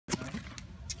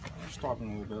Stopping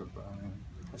a little bit, but I mean,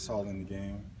 that's all in the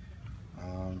game.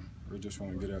 We just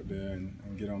want to get up there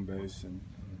and get on base and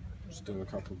steal a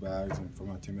couple bags and for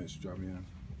my teammates to drop me in.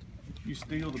 You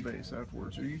steal the base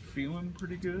afterwards. Are you feeling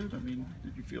pretty good? I mean,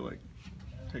 did you feel like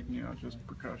taking you out just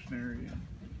precautionary?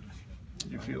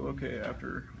 Did you feel okay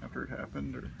after it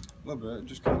happened? Or? A little bit.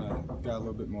 Just kind of got a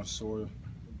little bit more sore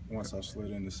once I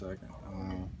slid in the second.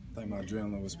 I think my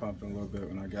adrenaline was pumping a little bit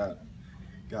when I got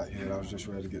hit. I was just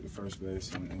ready to get to first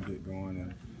base and get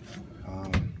going.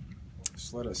 And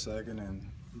slid at second, and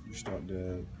you start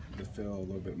to feel a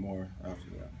little bit more after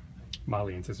that.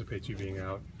 Molly anticipates you being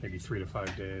out maybe 3 to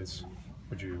 5 days.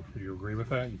 Would you agree with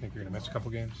that? You think you're going to miss a couple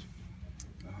games?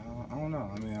 I don't know.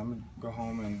 I mean, I'm going to go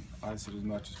home and ice it as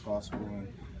much as possible and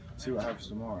see what happens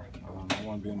tomorrow. I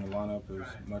want to be in the lineup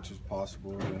as much as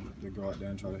possible to go out there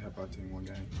and try to help our team one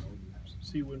game.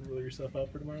 So you wouldn't rule yourself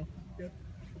out for tomorrow? Yeah.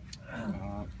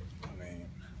 I mean,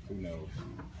 who knows?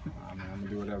 I mean, I'm going to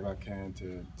do whatever I can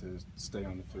to stay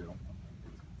on the field.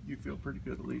 You feel pretty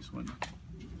good at least when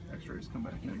X-rays come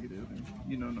back negative and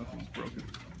you know nothing's broken.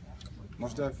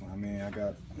 Most definitely. I mean, I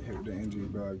got hit with the injury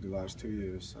bug the last 2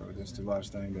 years, so that's the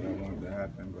last thing that I wanted to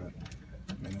happen. But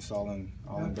I mean, it's all in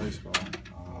baseball.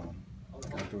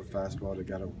 Got through a fastball that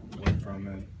got away from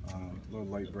it, a little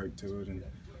late break to it, and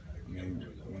I mean,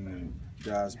 when the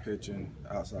guy's pitching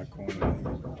outside corner, he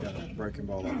got a breaking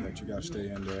ball like that. You got to stay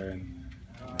in there, and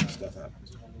stuff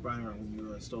happens. Byron, when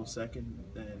you stole second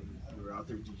and you were out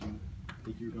there, did you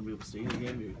think you were going to be able to stay in the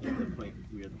game? Or at that point,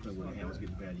 we were at the point where the hand was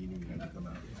getting bad, you knew you had to come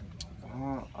out?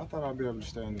 I thought I'd be able to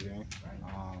stay in the game.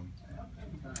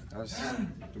 That's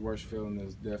the worst feeling,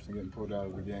 is definitely getting pulled out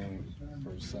of the game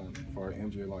for an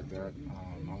injury like that.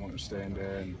 I wanted to stay in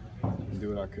there and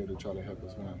do what I could to try to help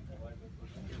us win.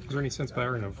 Is there any sense,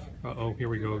 Byron, of, uh-oh, here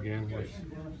we go again, with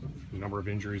the number of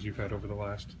injuries you've had over the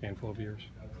last handful of years?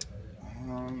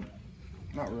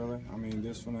 Not really. I mean,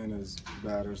 this one ain't as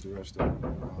bad as the rest of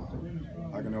them.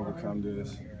 I can overcome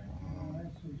this.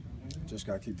 Just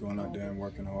got to keep going out there and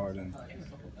working hard and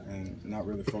not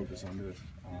really focus on this.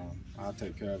 I'll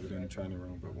take care of it in the training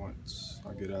room, but once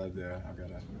I get out of there, I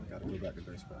gotta go back to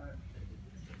baseball.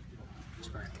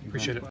 Appreciate it.